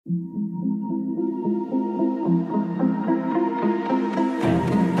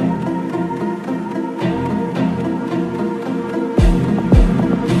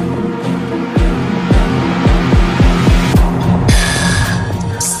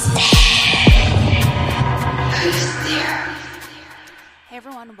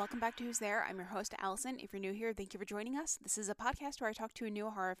everyone, and welcome back to Who's There. I'm your host, Allison. If you're new here, thank you for joining us. This is a podcast where I talk to a new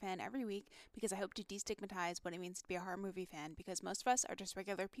horror fan every week because I hope to destigmatize what it means to be a horror movie fan, because most of us are just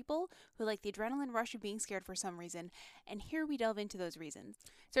regular people who like the adrenaline rush of being scared for some reason, and here we delve into those reasons.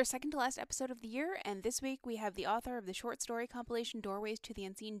 It's our second to last episode of the year, and this week we have the author of the short story compilation Doorways to the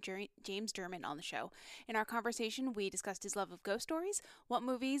Unseen, James Dermond, on the show. In our conversation, we discussed his love of ghost stories, what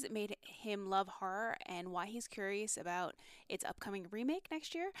movies made him love horror, and why he's curious about its upcoming remake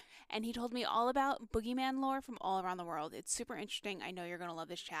next year, and he told me all about boogeyman lore from all around the world. It's super interesting. I know you're going to love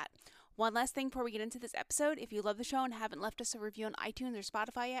this chat. One last thing before we get into this episode: if you love the show and haven't left us a review on iTunes or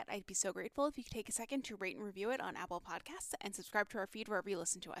Spotify yet, I'd be so grateful if you could take a second to rate and review it on Apple Podcasts and subscribe to our feed wherever you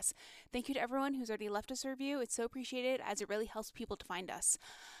listen to us. Thank you to everyone who's already left us a review. It's so appreciated, as it really helps people to find us.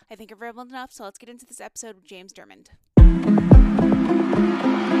 I think I've rambled enough, so let's get into this episode with James Dermond.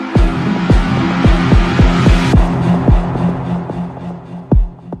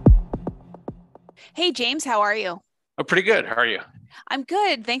 Hey, James, how are you? Oh, pretty good. How are you? I'm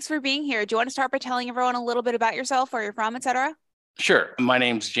good. Thanks for being here. Do you want to start by telling everyone a little bit about yourself, where you're from, etc.? Sure. My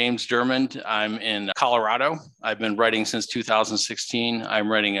name's James Dermond. I'm in Colorado. I've been writing since 2016.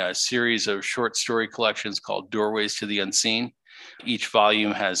 I'm writing a series of short story collections called Doorways to the Unseen. Each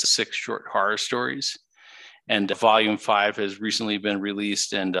volume has 6 short horror stories. And volume 5 has recently been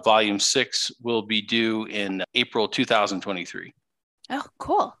released, and volume 6 will be due in April 2023. Oh,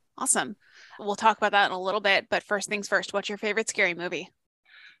 cool. Awesome. We'll talk about that in a little bit, but first things first, what's your favorite scary movie?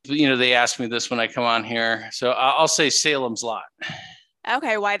 You know, they ask me this when I come on here, so I'll say Salem's Lot.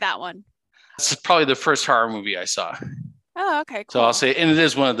 Okay, why that one? It's probably the first horror movie I saw. Oh, okay, cool. So I'll say, and it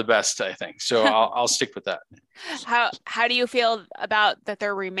is one of the best, I think. So I'll stick with that. How do you feel about that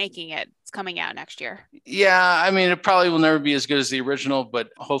they're remaking it? It's coming out next year. Yeah, I mean, it probably will never be as good as the original, but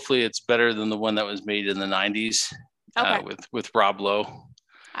hopefully it's better than the one that was made in the 90s with Rob Lowe.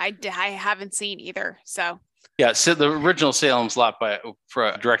 I haven't seen either, so. Yeah, so the original Salem's Lot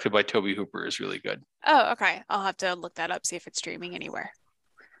directed by Tobe Hooper is really good. Oh, okay. I'll have to look that up, see if it's streaming anywhere.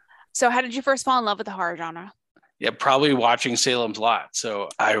 So how did you first fall in love with the horror genre? Yeah, probably watching Salem's Lot. So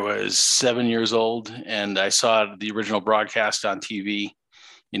I was 7 years old, and I saw the original broadcast on TV,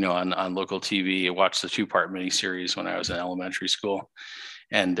 on local TV. I watched the 2-part miniseries when I was in elementary school.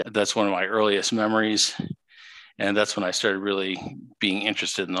 And that's one of my earliest memories. And that's when I started really being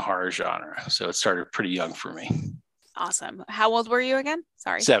interested in the horror genre. So it started pretty young for me. Awesome. How old were you again?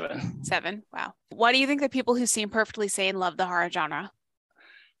 Sorry. 7. 7. Wow. Why do you think that people who seem perfectly sane love the horror genre?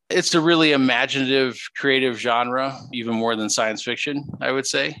 It's a really imaginative, creative genre, even more than science fiction, I would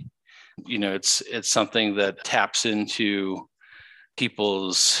say. It's something that taps into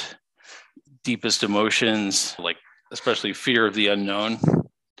people's deepest emotions, like especially fear of the unknown.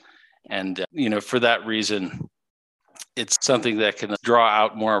 And, for that reason, it's something that can draw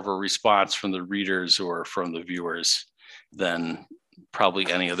out more of a response from the readers or from the viewers than probably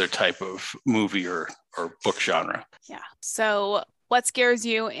any other type of movie or book genre. Yeah. So what scares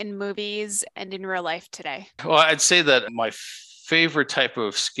you in movies and in real life today? Well, I'd say that my favorite type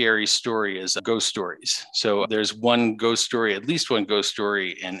of scary story is ghost stories. So there's at least one ghost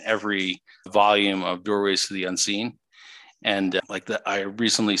story in every volume of Doorways to the Unseen. And I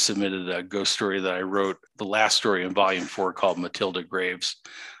recently submitted a ghost story that I wrote, the last story in volume 4 called Matilda Graves.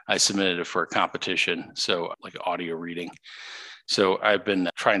 I submitted it for a competition, so like audio reading. So I've been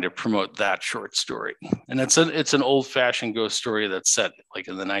trying to promote that short story. And it's an old-fashioned ghost story that's set like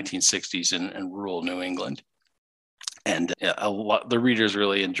in the 1960s in rural New England. And the readers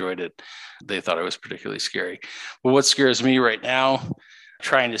really enjoyed it. They thought it was particularly scary. But what scares me right now,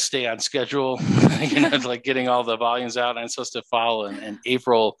 trying to stay on schedule, like getting all the volumes out. I'm supposed to follow an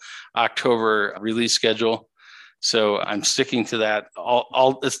April, October release schedule. So I'm sticking to that.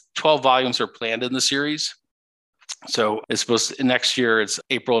 All 12 volumes are planned in the series. So it's next year, it's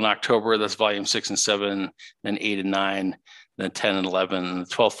April and October. That's volume 6 and 7, then 8 and 9, then 10 and 11, and the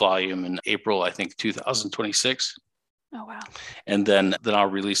 12th volume in April, I think 2026. Oh, wow. And then I'll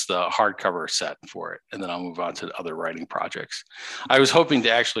release the hardcover set for it. And then I'll move on to other writing projects. I was hoping to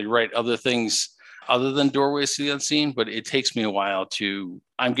actually write other things other than Doorways to the Unseen, but it takes me a while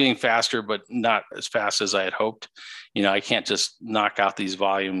I'm getting faster, but not as fast as I had hoped. I can't just knock out these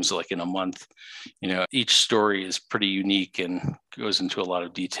volumes like in a month. Each story is pretty unique and goes into a lot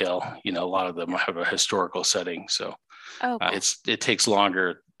of detail. A lot of them have a historical setting. So cool. It takes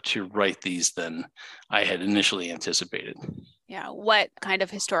longer to write these than I had initially anticipated. Yeah. What kind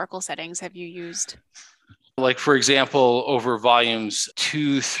of historical settings have you used? Like, for example, over volumes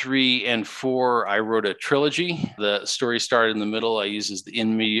 2, 3, and 4, I wrote a trilogy. The story started in the middle. I used the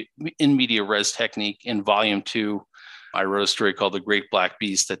in media res technique. In volume 2, I wrote a story called The Great Black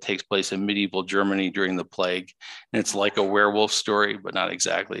Beast that takes place in medieval Germany during the plague. And it's like a werewolf story, but not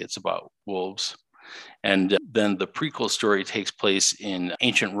exactly. It's about wolves. And then the prequel story takes place in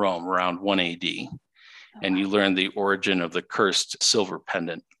ancient Rome around 1 AD. And you learn the origin of the cursed silver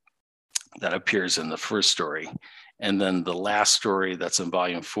pendant that appears in the first story. And then the last story that's in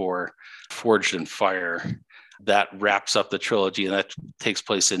volume 4, Forged in Fire, that wraps up the trilogy, and that takes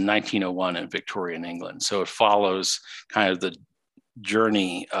place in 1901 in Victorian England. So it follows kind of the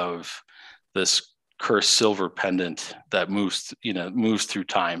journey of this cursed silver pendant that moves through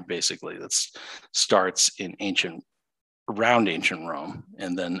time, basically. That starts in around ancient Rome,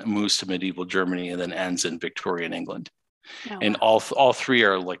 and then moves to medieval Germany, and then ends in Victorian England. Oh, and wow. all three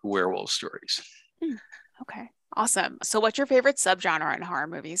are like werewolf stories. Okay, awesome. So what's your favorite subgenre in horror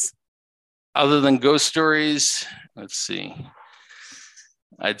movies? Other than ghost stories, let's see.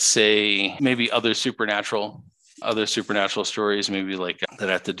 I'd say maybe other supernatural stories, maybe like that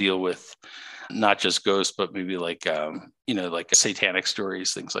have to deal with not just ghosts, but maybe like like satanic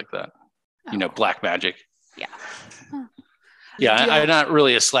stories, things like that. Oh. Black magic. Yeah. Huh. Yeah, I'm not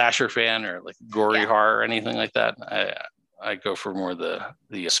really a slasher fan or like gory horror or anything like that. I go for more the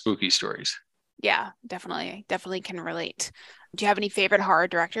spooky stories. Yeah, definitely can relate. Do you have any favorite horror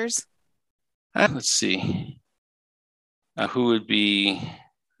directors? Let's see. Who would be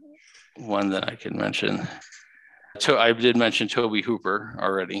one that I can mention? I did mention Tobe Hooper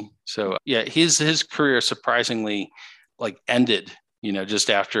already. So yeah, his career surprisingly ended, just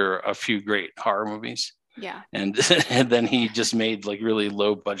after a few great horror movies. Yeah. And then he just made like really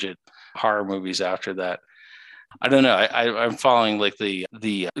low budget horror movies after that. I don't know. I'm following like the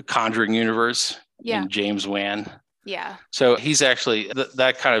Conjuring universe in James Wan. Yeah. So he's actually,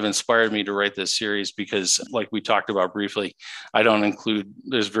 that kind of inspired me to write this series because, like we talked about briefly,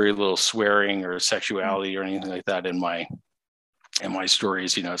 there's very little swearing or sexuality or anything like that in my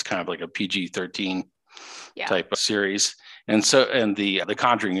stories. It's kind of like a PG-13 type of series. And the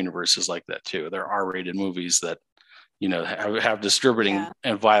Conjuring universe is like that too. There are R-rated movies that, have disturbing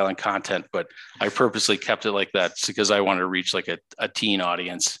and violent content, but I purposely kept it like that because I wanted to reach like a teen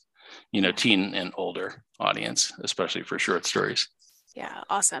audience. Teen and older audience, especially for short stories. Yeah,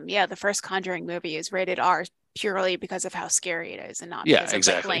 awesome. Yeah, the first Conjuring movie is rated R purely because of how scary it is and not because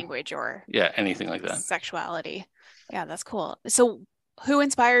of like language or anything like that. Sexuality. Yeah, that's cool. So who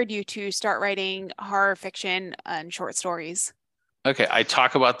inspired you to start writing horror fiction and short stories? Okay, I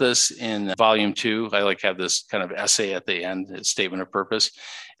talk about this in volume 2. I have this kind of essay at the end, a statement of purpose.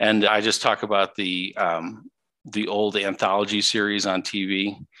 And I just talk about the old anthology series on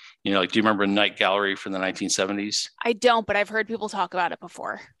TV. Do you remember Night Gallery from the 1970s? I don't, but I've heard people talk about it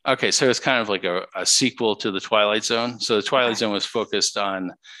before. Okay, so it's kind of like a sequel to The Twilight Zone. So The Twilight Zone was focused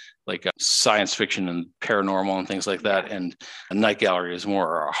on like science fiction and paranormal and things like that. And Night Gallery is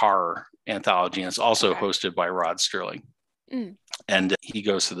more a horror anthology, and it's also hosted by Rod Sterling. Mm. And he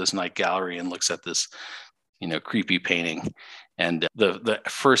goes to this Night Gallery and looks at this, creepy painting. And the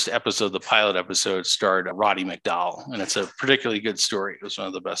first episode, the pilot episode, starred Roddy McDowall, and it's a particularly good story. It was one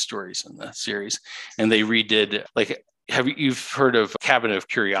of the best stories in the series. And they redid, you've heard of Cabinet of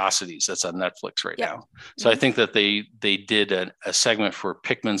Curiosities? That's on Netflix right now. So I think that they did a segment for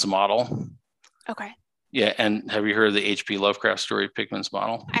Pickman's Model. Okay. Yeah, and have you heard of the H.P. Lovecraft story, Pickman's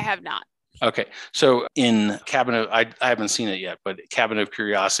Model? I have not. Okay, so in Cabinet, I haven't seen it yet, but Cabinet of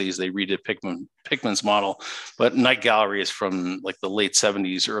Curiosities, they redid Pickman's Model, but Night Gallery is from like the late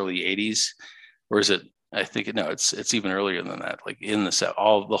 70s, early 80s, or is it? I think it's even earlier than that. Like in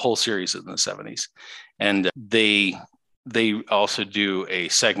the whole series is in the 70s, and they also do a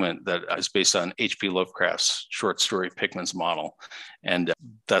segment that is based on H.P. Lovecraft's short story Pickman's Model, and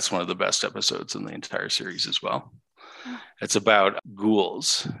that's one of the best episodes in the entire series as well. It's about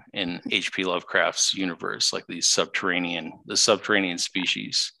ghouls in H.P. Lovecraft's universe, like the subterranean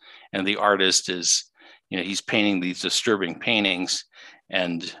species. And the artist is, he's painting these disturbing paintings,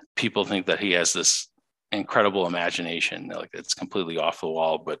 and people think that he has this incredible imagination. Like it's completely off the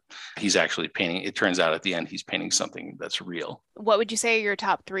wall, but he's actually painting. It turns out at the end, he's painting something that's real. What would you say are your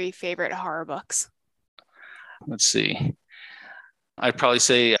top 3 favorite horror books? Let's see. I'd probably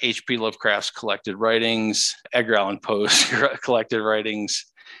say H.P. Lovecraft's collected writings, Edgar Allan Poe's collected writings,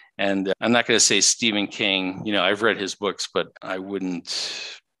 and I'm not going to say Stephen King. I've read his books, but I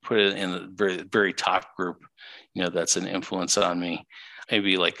wouldn't put it in the very, very top group. That's an influence on me.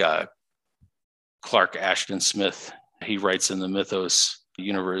 Maybe like Clark Ashton Smith. He writes in the Mythos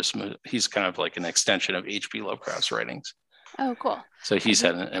universe. He's kind of like an extension of H.P. Lovecraft's writings. Oh, cool. So he's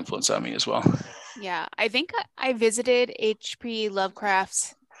had an influence on me as well. Yeah, I think I visited H.P.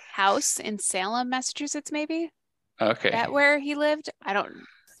 Lovecraft's house in Salem, Massachusetts, maybe. Okay. That where he lived? I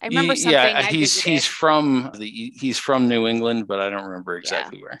remember something Yeah, I he's visited. from New England, but I don't remember Yeah.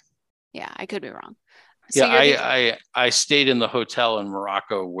 exactly where. Yeah, I could be wrong. So Yeah, you're the I stayed in the hotel in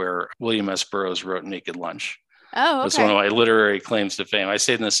Morocco where William S. Burroughs wrote Naked Lunch. Oh, That's one okay. of my literary claims to fame. I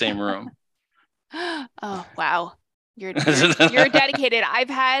stayed in the same room. Oh, wow. You're dedicated. I've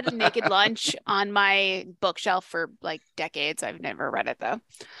had Naked Lunch on my bookshelf for like decades. I've never read it though.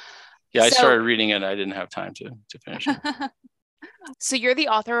 Yeah, I So started reading it. I didn't have time to finish it. so you're the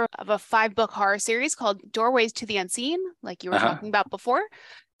author of a 5-book horror series called Doorways to the Unseen, like you were Uh-huh. talking about before.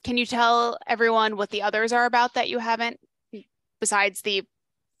 Can you tell everyone what the others are about that you haven't, besides the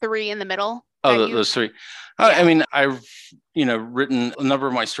three in the middle Oh, that you, those three. I yeah. mean, I've written a number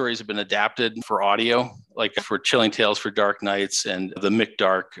of my stories have been adapted for audio, like for Chilling Tales for Dark Nights and the Mick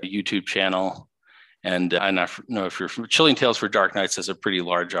Dark YouTube channel. And I don't know if you're from Chilling Tales for Dark Nights has a pretty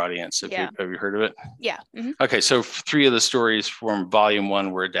large audience. Yeah. Have you heard of it? Yeah. Okay, so three of the stories from Volume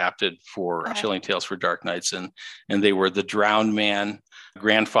One were adapted for Okay. Chilling Tales for Dark Nights, and they were The Drowned Man,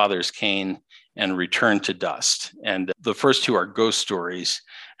 Grandfather's Cane, and Return to Dust. And the first two are ghost stories,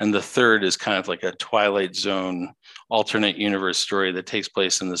 and the third is kind of like a Twilight Zone alternate universe story that takes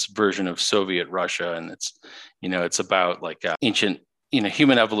place in this version of Soviet Russia, and it's about like ancient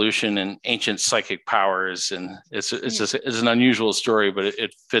human evolution and ancient psychic powers, and it's an unusual story, but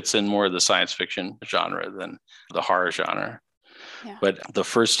it fits in more of the science fiction genre than the horror genre. Yeah. But the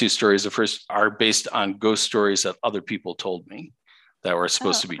first two stories, are based on ghost stories that other people told me that were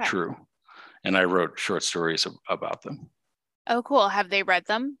supposed Oh, to be okay. true, and I wrote short stories about them. Oh, cool. Have they read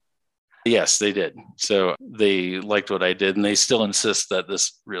them? Yes, they did. So they liked what I did, and they still insist that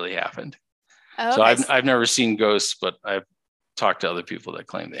this really happened. Oh, So okay. I've never seen ghosts, but I've talked to other people that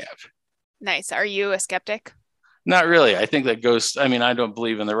claim they have. Nice. Are you a skeptic? Not really. I think that ghosts, I mean, I don't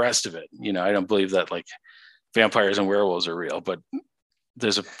believe in the rest of it. I don't believe that like vampires and werewolves are real, but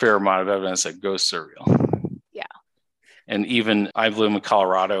there's a fair amount of evidence that ghosts are real. Yeah. And even I live in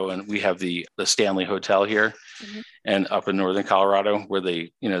Colorado, and we have the Stanley Hotel here, and up in northern Colorado where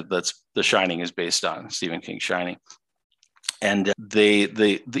that's The Shining is based on, Stephen King's Shining. And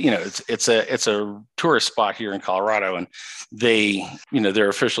it's a tourist spot here in Colorado, and their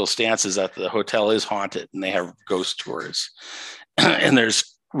official stance is that the hotel is haunted, and they have ghost tours, and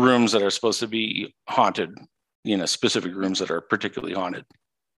there's rooms that are supposed to be haunted, specific rooms that are particularly haunted.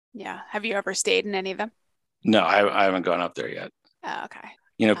 Yeah. Have you ever stayed in any of them? No, I haven't gone up there yet. Oh, okay.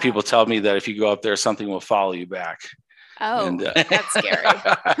 People tell me that if you go up there, something will follow you back. Oh, And that's scary.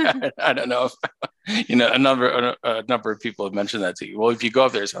 I don't know if a number of people have mentioned that to you. Well, if you go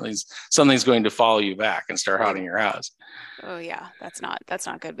up there, something's going to follow you back and start haunting your house. Oh yeah, that's not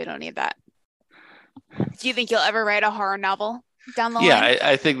good. We don't need that. Do you think you'll ever write a horror novel down the line? Yeah,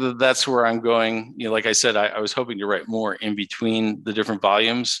 I think that's where I'm going. Like I said, I was hoping to write more in between the different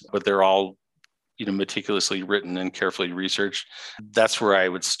volumes, but they're all meticulously written and carefully researched. That's where I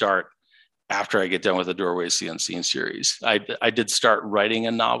would start after I get done with the Doorways to the Unseen series. I did start writing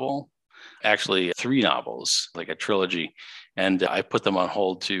a novel, actually 3 novels, like a trilogy, and I put them on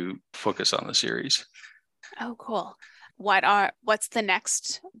hold to focus on the series. Oh, cool. What's the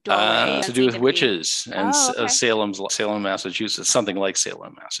next Doorway to do with witches and okay. Salem, Massachusetts, something like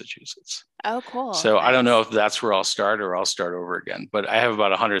Salem, Massachusetts. Oh, cool. So Nice. I don't know if that's where I'll start or I'll start over again, but I have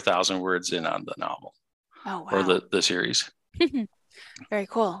about 100,000 words in on the novel. Oh, wow. Or the series. Very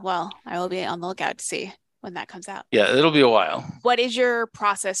cool. Well, I will be on the lookout to see when that comes out. Yeah, it'll be a while. What is your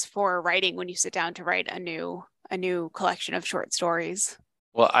process for writing when you sit down to write a new collection of short stories?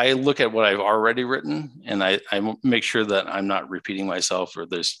 Well, I look at what I've already written, and I make sure that I'm not repeating myself, or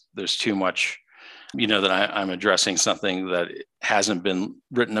there's too much, that I'm addressing something that hasn't been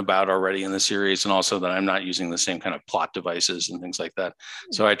written about already in the series, and also that I'm not using the same kind of plot devices and things like that.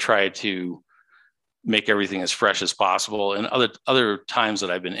 So I try to make everything as fresh as possible. And other times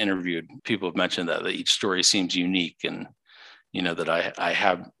that I've been interviewed, people have mentioned that each story seems unique, and that I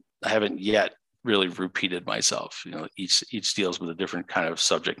haven't yet really repeated myself. Each deals with a different kind of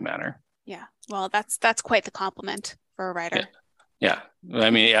subject matter. Yeah. Well, that's quite the compliment for a writer. Yeah. I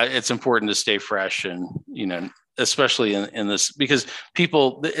mean, it's important to stay fresh, and especially in this, because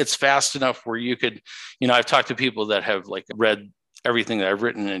it's fast enough where you could, I've talked to people that have like read everything that I've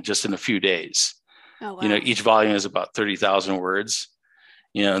written in just in a few days. Oh, wow. Each volume is about 30,000 words,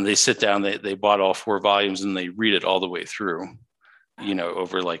 and they sit down, they bought all 4 volumes, and they read it all the way through,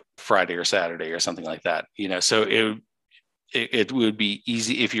 over like Friday or Saturday or something like that. So it would be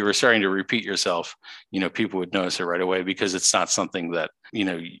easy if you were starting to repeat yourself, people would notice it right away, because it's not something that,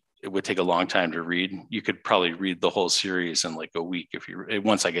 it would take a long time to read. You could probably read the whole series in like a week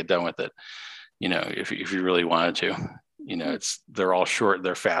once I get done with it. if you really wanted to. They're all short,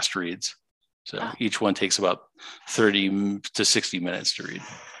 they're fast reads. So each one takes about 30 to 60 minutes to read.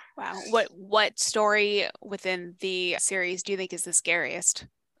 Wow. What story within the series do you think is the scariest?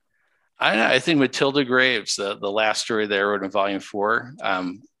 I think Matilda Graves, the last story that I wrote in volume 4,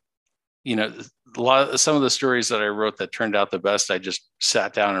 some of the stories that I wrote that turned out the best, I just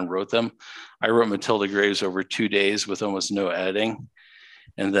sat down and wrote them. I wrote Matilda Graves over 2 days with almost no editing.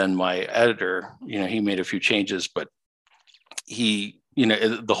 And then my editor, he made a few changes, but the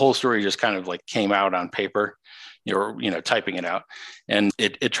whole story just kind of like came out on paper, typing it out. And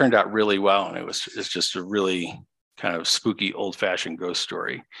it turned out really well. And it's just a really kind of spooky, old-fashioned ghost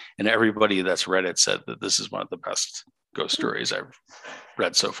story. And everybody that's read it said that this is one of the best ghost stories I've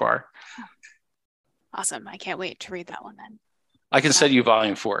read so far. Awesome. I can't wait to read that one then. I can send you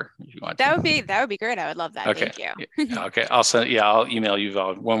volume 4 if you want. That would be great. I would love that. Okay. Thank you. Okay. I'll email you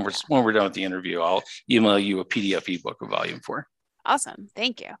when we're done with the interview. I'll email you a PDF ebook of volume 4. Awesome.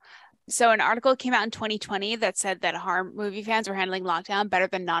 Thank you. So an article came out in 2020 that said that horror movie fans were handling lockdown better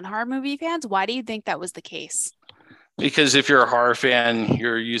than non-horror movie fans. Why do you think that was the case? Because if you're a horror fan,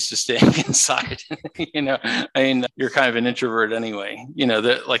 you're used to staying inside. You're kind of an introvert anyway.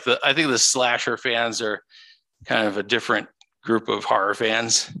 I think the slasher fans are kind of a different group of horror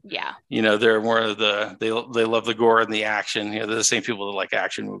fans. Yeah. They're more of they love the gore and the action. They're the same people that like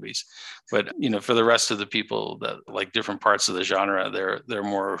action movies. But for the rest of the people that like different parts of the genre, they're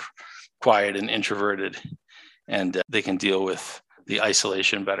more quiet and introverted, and they can deal with the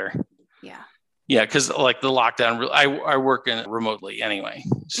isolation better. Yeah. Yeah, because like the lockdown, I work remotely anyway,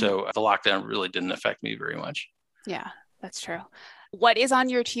 so the lockdown really didn't affect me very much. Yeah, that's true. What is on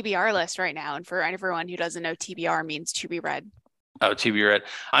your TBR list right now? And for everyone who doesn't know, TBR means to be read. Oh, to be read.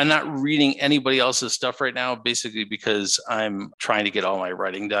 I'm not reading anybody else's stuff right now, basically because I'm trying to get all my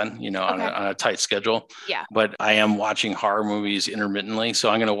writing done, on a tight schedule. Yeah. But I am watching horror movies intermittently. So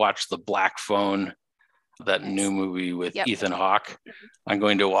I'm going to watch The Black Phone, that new movie with Ethan Hawke. I'm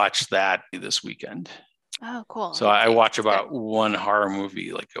going to watch that this weekend. Oh, cool. So I watch about one horror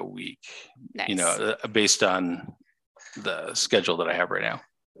movie like a week, based on the schedule that I have right now.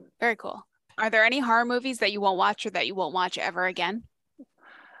 Very cool. Are there any horror movies that you won't watch or that you won't watch ever again?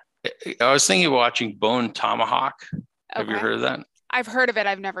 I was thinking of watching Bone Tomahawk. Have you heard of that? I've heard of it.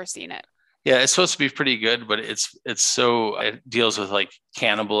 I've never seen it. Yeah, it's supposed to be pretty good, but it deals with like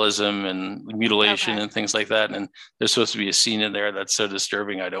cannibalism and mutilation and things like that. And there's supposed to be a scene in there that's so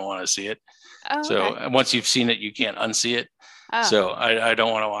disturbing, I don't want to see it. Oh, so once you've seen it, you can't unsee it. Oh. So I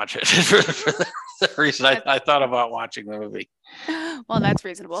don't want to watch it for the reason I thought about watching the movie. Well, that's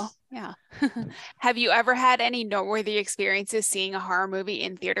reasonable. Yeah. Have you ever had any noteworthy experiences seeing a horror movie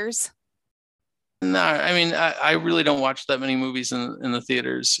in theaters? No, I mean, I really don't watch that many movies in the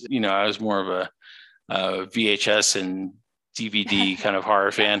theaters. I was more of a VHS and DVD kind of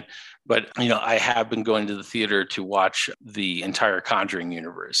horror fan. But, I have been going to the theater to watch the entire Conjuring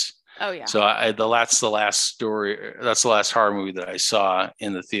universe. Oh, yeah. So that's the last horror movie that I saw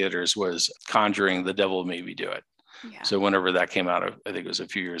in the theaters was Conjuring, The Devil Made Me Do It. Yeah. So whenever that came out, I think it was a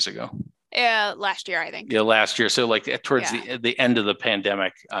few years ago. Last year, I think. Yeah, last year. So like towards the end of the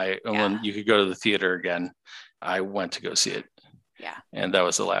pandemic, when you could go to the theater again, I went to go see it. Yeah. And that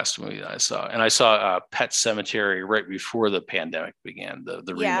was the last movie that I saw. And I saw Pet Sematary right before the pandemic began, the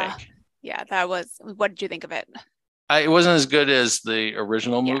remake. Yeah, that was. What did you think of it? It wasn't as good as the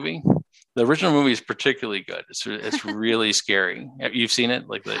original movie. The original movie is particularly good. It's really scary. You've seen it?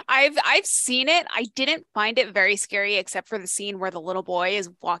 I've seen it. I didn't find it very scary, except for the scene where the little boy is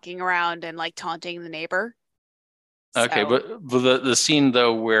walking around and like taunting the neighbor. Okay, but the scene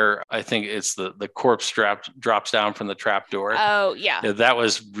though where I think it's the corpse drops down from the trap door. Oh yeah, that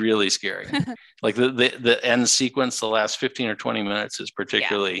was really scary. Like the end sequence, the last 15 or 20 minutes is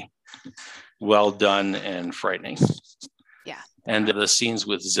particularly well done and frightening. Yeah. And the scenes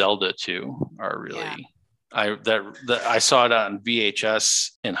with Zelda too are really. I saw it on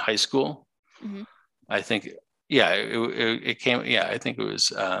VHS in high school. Mm-hmm. I think it came. Yeah, I think it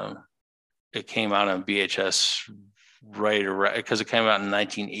was. It came out on VHS right around because it came out in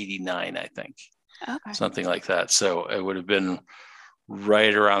 1989, I think. Okay. Something like that. So it would have been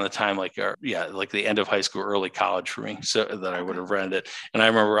right around the time, like the end of high school, early college for me, so that I would have rented it. And I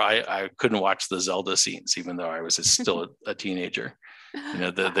remember I couldn't watch the Zelda scenes, even though I was still a teenager.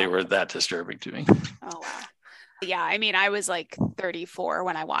 They were that disturbing to me. Oh wow. Yeah, I mean, I was like 34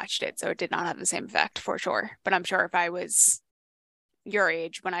 when I watched it, so it did not have the same effect for sure. But I'm sure if I was your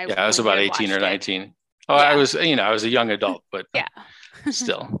age when I was about 18 or 19. Oh, yeah. I was a young adult, but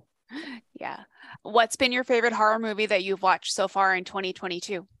still. Yeah. What's been your favorite horror movie that you've watched so far in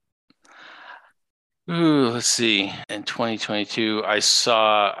 2022? Ooh, let's see. In 2022, I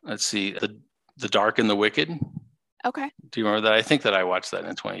saw, let's see, The Dark and the Wicked. Okay. Do you remember that? I think that I watched that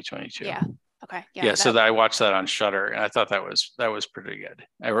in 2022. Yeah. Okay. Yeah. Yeah, so that I watched that on Shudder, and I thought that was pretty good.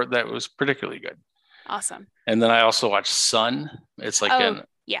 That was particularly good. Awesome. And then I also watched Sun. It's like Oh, an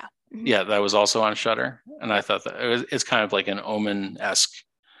yeah. Yeah, that was also on Shudder, and I Yep. thought that it's kind of like an Omen-esque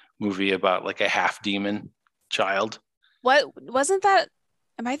movie about like a half demon child. What wasn't that?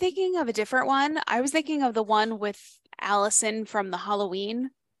 Am I thinking of a different one? I was thinking of the one with Allison from the Halloween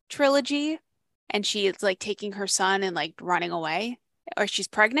trilogy, and she is like taking her son and like running away, or she's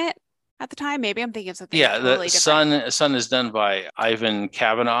pregnant at the time. Maybe I'm thinking of something Yeah, the totally different. Sun is done by Ivan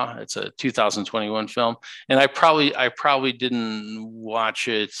Kavanaugh. It's a 2021 film, and I probably didn't watch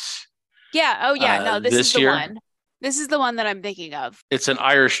it Yeah. Oh, yeah. No, this is this the year. one. This is the one that I'm thinking of. It's an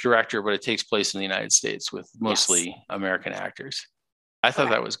Irish director, but it takes place in the United States with Yes. mostly American actors. I thought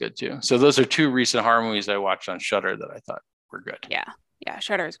Okay. that was good too. So those are two recent horror movies I watched on Shudder that I thought were good. Yeah. Yeah.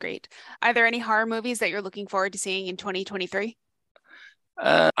 Shudder is great. Are there any horror movies that you're looking forward to seeing in 2023?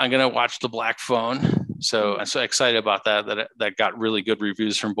 I'm gonna watch The Black Phone. So Mm-hmm. I'm so excited about that. That got really good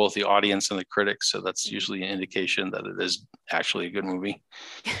reviews from both the audience and the critics. So that's Mm-hmm. usually an indication that it is actually a good movie.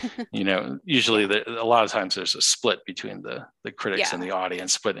 Yeah. Usually a lot of times there's a split between the critics and Yeah. the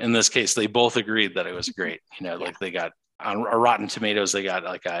audience, but in this case, they both agreed that it was great. Yeah. Like they got on Rotten Tomatoes, they got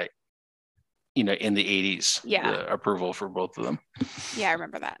like in the 80s, Yeah. the approval for both of them. Yeah. I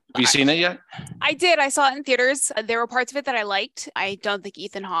remember that. Have you seen it yet? I did. I saw it in theaters. There were parts of it that I liked. I don't think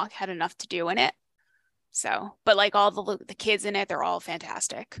Ethan Hawke had enough to do in it. So, but like all the kids in it, they're all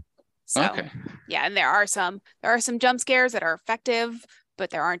fantastic. So, Okay. yeah, and there are some jump scares that are effective, but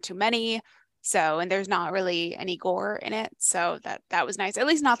there aren't too many. So, and there's not really any gore in it. So that was nice. At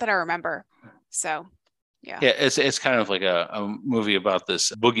least not that I remember. So, yeah. Yeah, it's kind of like a movie about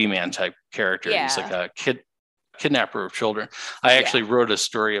this boogeyman type character. He's like Yeah. a kidnapper of children. I Yeah. actually wrote a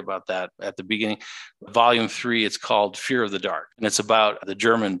story about that at the beginning. Volume 3, it's called Fear of the Dark, and it's about the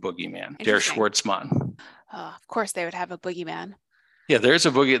German boogeyman, Der Interesting. Schwartzmann. Of course they would have a boogeyman. Yeah, there's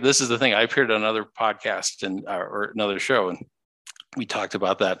a boogie. This is the thing. I appeared on another podcast and or another show, and we talked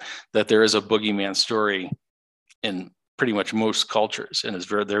about that there is a boogeyman story in pretty much most cultures, and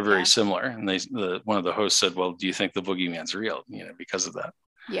they're very Yeah. similar. And one of the hosts said, "Well, do you think the boogeyman's real?" Because of that.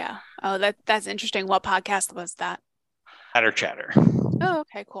 Yeah. Oh, that's interesting. What podcast was that? Splatter Chatter. Oh,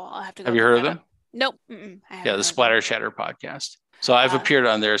 okay, cool. I'll have to go Have you look heard of that up. them? Nope. I Yeah, haven't the heard of them. Splatter Chatter podcast. So I've Uh, appeared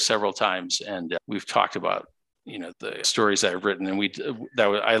on there several times, and we've talked about the stories that I've written. And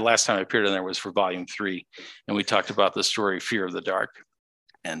last time I appeared on there was for Volume 3, and we talked about the story Fear of the Dark,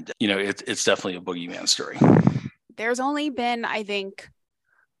 and it's definitely a boogeyman story. there's only been, I think,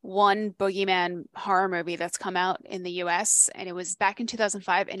 one boogeyman horror movie that's come out in the US, and it was back in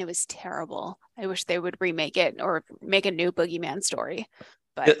 2005, and it was terrible. I wish they would remake it or make a new boogeyman story.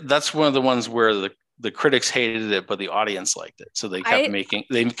 But That's one of the ones where the critics hated it, but the audience liked it. So they kept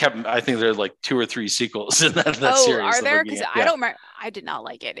I I think there are like 2 or 3 sequels in that oh, series. are The there? Because Boogeyman. I Yeah. don't remember. I did not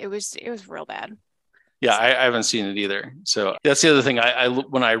like it. It was real bad. Yeah, So, I haven't seen it either. So that's the other thing.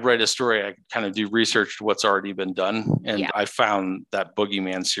 When I write a story, I kind of do research to what's already been done, and yeah. I found that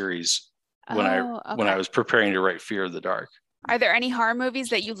Boogeyman series when Oh, I okay. was preparing to write Fear of the Dark. Are there any horror movies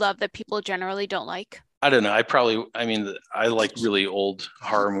that you love that people generally don't like? I don't know. I mean, I like really old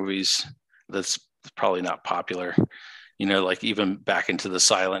horror movies. That's probably not popular. Like even back into the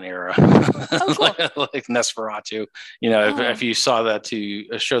silent era, Oh, cool. like Nosferatu. Oh, If you showed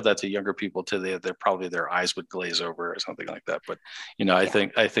that to younger people today, they're probably their eyes would glaze over or something like that. But I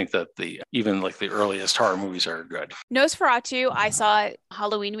yeah. think that even like the earliest horror movies are good. Nosferatu, I saw it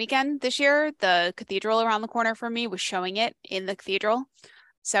Halloween weekend this year. The cathedral around the corner from me was showing it in the cathedral.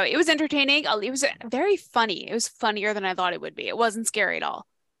 So it was entertaining. It was very funny. It was funnier than I thought it would be. It wasn't scary at all,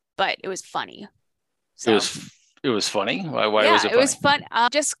 but it was funny. It So was it was funny. Why was yeah, it it was funny? fun.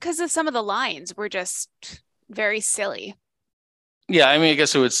 Just because of some of the lines were just very silly. Yeah, I mean, I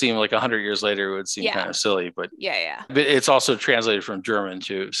guess it would seem like 100 years later, it would seem Yeah, kind of silly, but yeah. it's also translated from German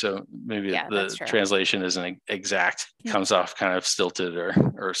too, so maybe Yeah, that's the true. translation isn't exact. It comes off kind of stilted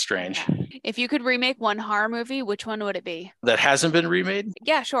or strange. Yeah. If you could remake one horror movie, which one would it be? That hasn't been remade.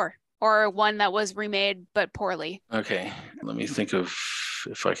 Yeah, sure. Or one that was remade but poorly. Okay, let me think of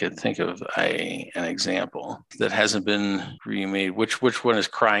if I could think of an example that hasn't been remade. Which one is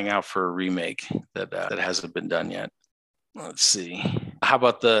crying out for a remake that hasn't been done yet? Let's see. How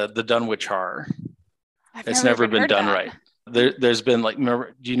about the Dunwich Horror? I've It's never never even been heard done that. right. There's been like,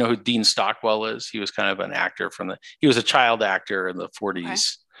 remember, do you know who Dean Stockwell is? He was kind of an actor he was a child actor in the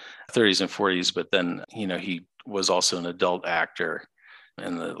 40s, 30s and 40s, but then, he was also an adult actor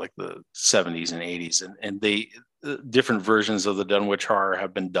in the 70s and 80s. And they different versions of the Dunwich Horror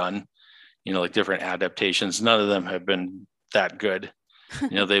have been done, like different adaptations. None of them have been that good.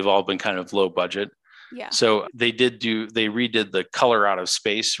 They've all been kind of low budget. Yeah. So they redid The Color Out of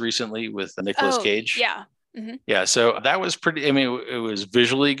Space recently with Nicolas Cage. Yeah. Mm-hmm. Yeah. So that was pretty, it was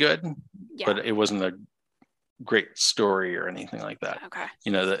visually good, yeah. but it wasn't a great story or anything like that. Okay.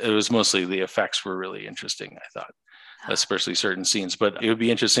 It was mostly the effects were really interesting, I thought, especially certain scenes. But it would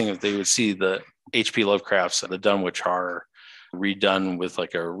be interesting if they would see the H.P. Lovecraft's The Dunwich Horror redone with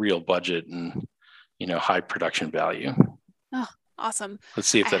like a real budget and, high production value. Oh, awesome. Let's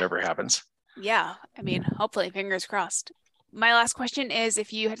see if that ever happens. Yeah. Hopefully, fingers crossed. My last question is,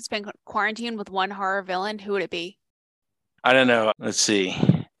 if you had to spend quarantine with one horror villain, who would it be? I don't know. Let's see.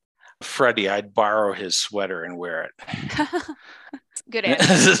 Freddy, I'd borrow his sweater and wear it. Good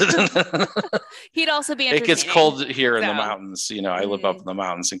answer. He'd also be entertaining. It gets cold here in the mountains. I live up in the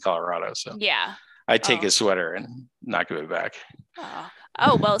mountains in Colorado. So yeah, I'd take his sweater and not give it back.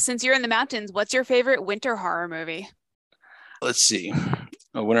 Oh, well, since you're in the mountains, what's your favorite winter horror movie? Let's see.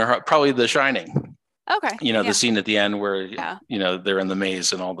 Probably The Shining. Okay. The scene at the end where, they're in the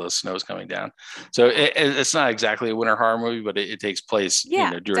maze and all the snow's coming down. So it's not exactly a winter horror movie, but it takes place,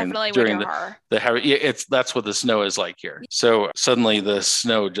 during horror. That's what the snow is like here. So suddenly the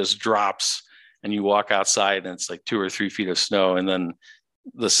snow just drops and you walk outside and it's like 2 or 3 feet of snow. And then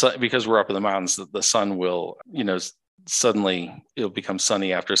the sun, because we're up in the mountains, the sun will, suddenly it'll become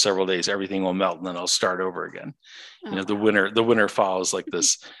sunny after several days. Everything will melt and then it'll start over again. The winter follows like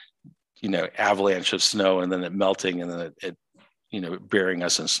this, avalanche of snow and then it melting and then it burying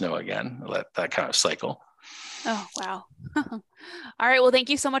us in snow again, that kind of cycle. Oh, wow. All right. Well,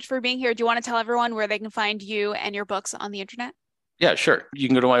 thank you so much for being here. Do you want to tell everyone where they can find you and your books on the internet? Yeah, sure. You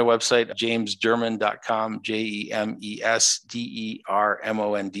can go to my website, jamesdermond.com,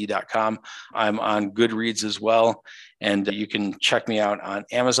 JEMESDERMOND.com. I'm on Goodreads as well. And you can check me out on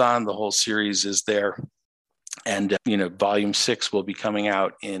Amazon. The whole series is there. And, volume 6 will be coming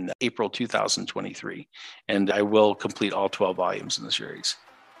out in April 2023. And I will complete all 12 volumes in the series.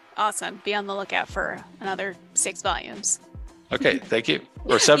 Awesome. Be on the lookout for another 6 volumes. Okay. Thank you.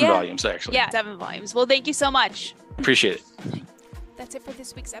 Or 7 volumes, actually. Yeah, 7 volumes. Well, thank you so much. Appreciate it. That's it for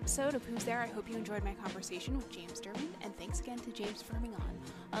this week's episode of Who's There. I hope you enjoyed my conversation with James Dermond, and thanks again to James for coming on.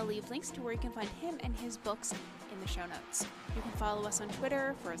 I'll leave links to where you can find him and his books in the show notes. You can follow us on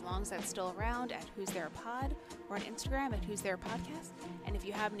Twitter for as long as that's still around at Who's There Pod, or on Instagram at Who's There Podcast. And if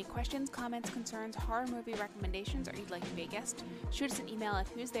you have any questions, comments, concerns, horror movie recommendations, or you'd like to be a guest, shoot us an email at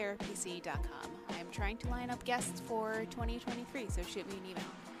whostherepc.com. I am trying to line up guests for 2023, so shoot me an email.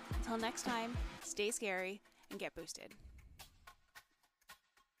 Until next time, stay scary and get boosted.